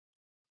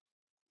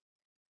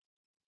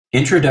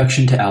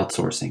Introduction to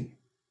Outsourcing.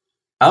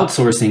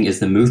 Outsourcing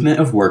is the movement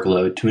of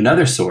workload to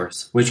another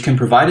source which can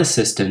provide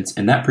assistance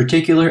in that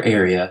particular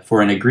area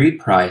for an agreed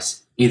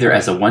price, either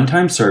as a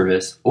one-time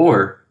service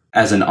or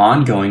as an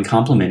ongoing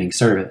complementing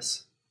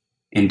service.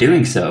 In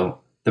doing so,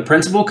 the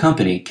principal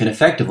company can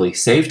effectively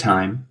save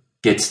time,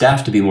 get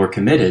staff to be more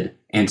committed,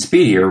 and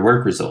speedier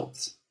work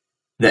results.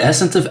 The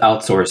essence of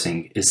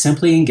outsourcing is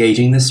simply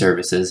engaging the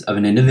services of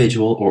an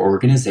individual or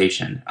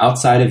organization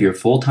outside of your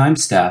full-time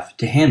staff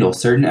to handle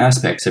certain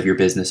aspects of your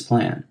business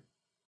plan.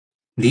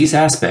 These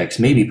aspects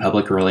may be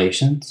public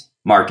relations,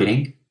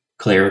 marketing,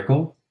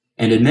 clerical,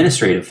 and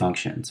administrative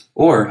functions,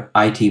 or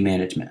IT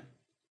management.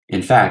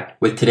 In fact,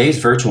 with today's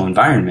virtual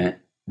environment,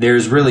 there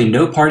is really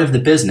no part of the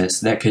business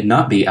that could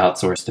not be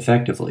outsourced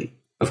effectively.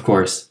 Of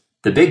course,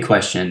 the big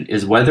question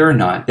is whether or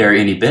not there are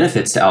any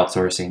benefits to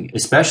outsourcing,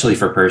 especially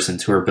for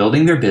persons who are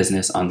building their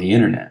business on the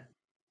internet.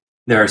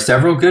 There are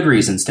several good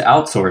reasons to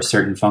outsource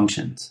certain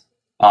functions.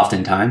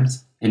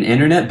 Oftentimes, an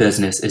internet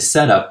business is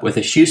set up with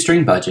a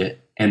shoestring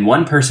budget and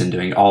one person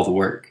doing all the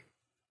work.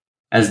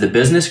 As the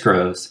business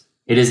grows,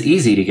 it is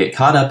easy to get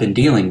caught up in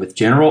dealing with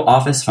general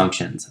office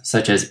functions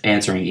such as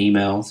answering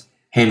emails,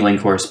 handling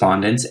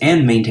correspondence,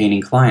 and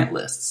maintaining client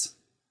lists.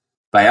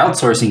 By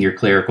outsourcing your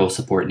clerical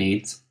support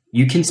needs,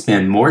 you can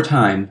spend more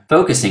time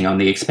focusing on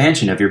the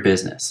expansion of your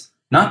business,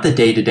 not the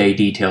day-to-day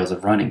details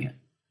of running it.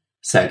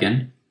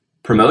 Second,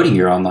 promoting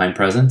your online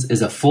presence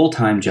is a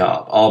full-time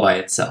job all by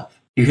itself.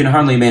 You can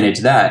hardly manage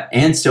that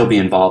and still be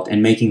involved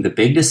in making the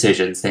big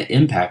decisions that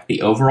impact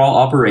the overall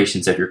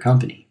operations of your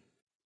company.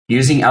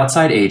 Using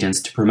outside agents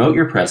to promote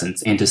your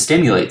presence and to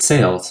stimulate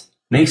sales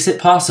makes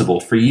it possible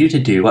for you to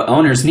do what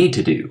owners need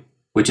to do,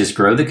 which is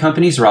grow the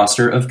company's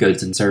roster of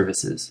goods and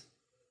services.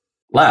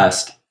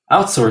 Last,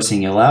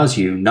 outsourcing allows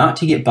you not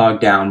to get bogged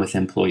down with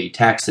employee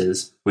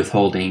taxes,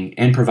 withholding,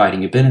 and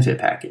providing a benefit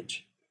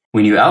package.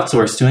 When you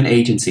outsource to an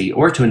agency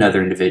or to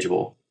another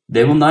individual,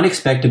 they will not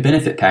expect a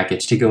benefit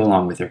package to go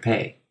along with their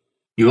pay.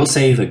 You will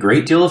save a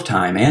great deal of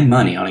time and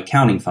money on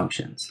accounting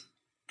functions.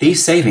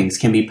 These savings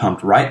can be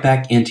pumped right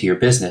back into your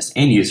business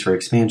and used for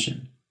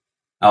expansion.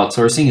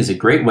 Outsourcing is a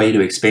great way to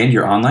expand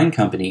your online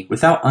company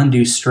without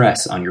undue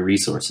stress on your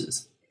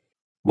resources.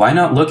 Why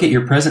not look at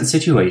your present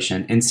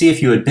situation and see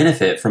if you would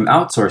benefit from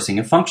outsourcing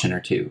a function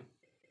or two?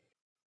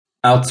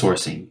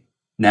 Outsourcing,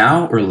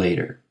 now or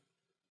later.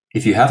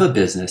 If you have a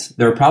business,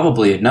 there are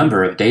probably a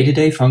number of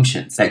day-to-day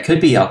functions that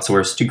could be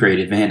outsourced to great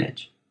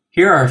advantage.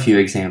 Here are a few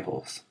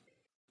examples.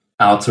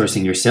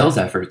 Outsourcing your sales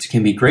efforts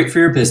can be great for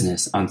your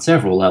business on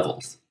several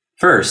levels.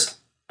 First,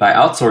 by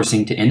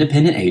outsourcing to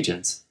independent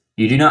agents,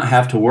 you do not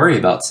have to worry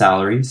about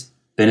salaries,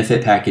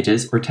 benefit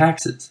packages, or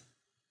taxes.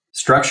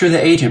 Structure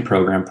the agent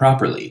program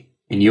properly,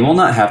 and you will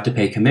not have to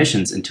pay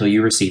commissions until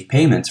you receive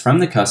payments from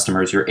the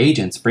customers your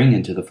agents bring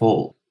into the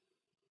fold.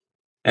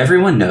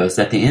 Everyone knows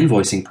that the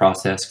invoicing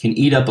process can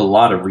eat up a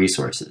lot of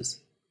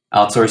resources.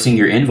 Outsourcing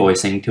your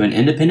invoicing to an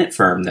independent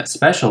firm that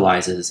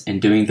specializes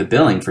in doing the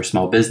billing for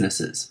small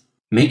businesses.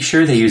 Make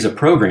sure they use a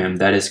program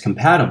that is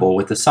compatible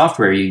with the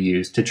software you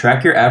use to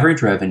track your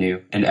average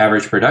revenue and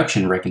average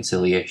production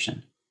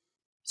reconciliation,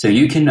 so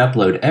you can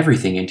upload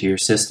everything into your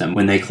system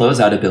when they close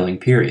out a billing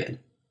period.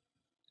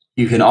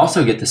 You can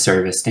also get the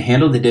service to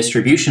handle the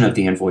distribution of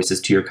the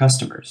invoices to your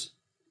customers.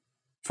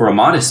 For a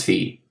modest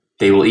fee,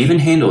 they will even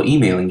handle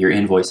emailing your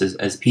invoices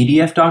as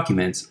PDF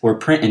documents or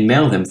print and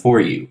mail them for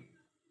you.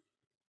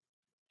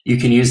 You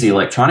can use the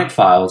electronic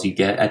files you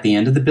get at the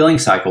end of the billing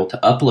cycle to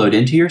upload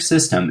into your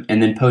system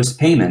and then post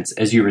payments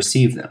as you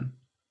receive them.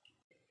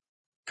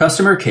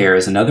 Customer care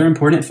is another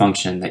important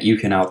function that you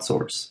can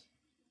outsource.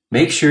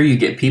 Make sure you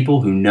get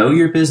people who know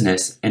your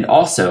business and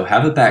also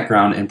have a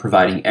background in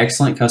providing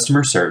excellent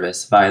customer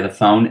service via the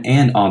phone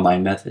and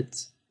online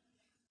methods.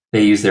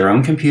 They use their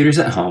own computers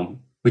at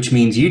home, which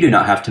means you do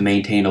not have to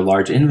maintain a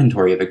large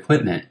inventory of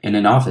equipment in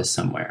an office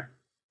somewhere.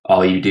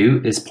 All you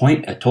do is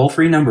point a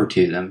toll-free number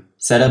to them,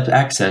 set up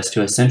access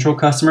to a central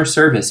customer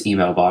service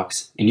email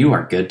box, and you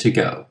are good to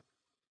go.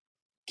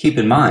 Keep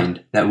in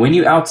mind that when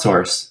you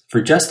outsource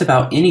for just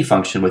about any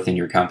function within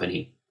your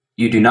company,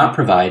 you do not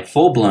provide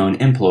full-blown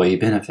employee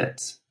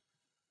benefits.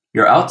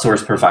 Your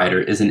outsource provider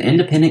is an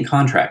independent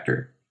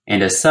contractor,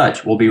 and as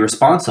such will be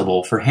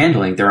responsible for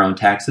handling their own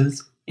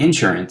taxes,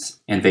 insurance,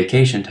 and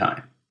vacation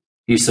time.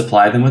 You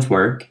supply them with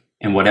work,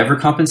 and whatever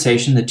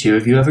compensation the two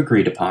of you have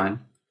agreed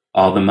upon,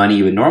 all the money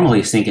you would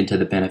normally sink into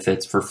the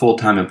benefits for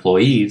full-time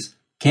employees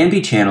can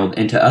be channeled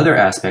into other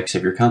aspects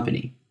of your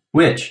company,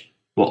 which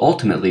will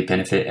ultimately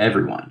benefit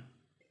everyone.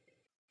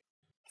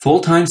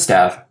 Full-time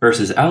staff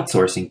versus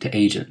outsourcing to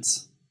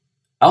agents.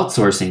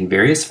 Outsourcing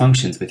various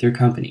functions with your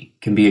company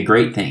can be a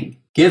great thing,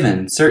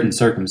 given certain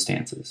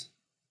circumstances.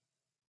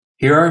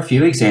 Here are a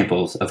few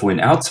examples of when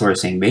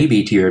outsourcing may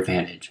be to your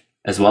advantage,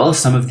 as well as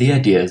some of the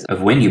ideas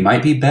of when you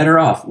might be better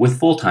off with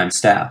full-time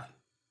staff.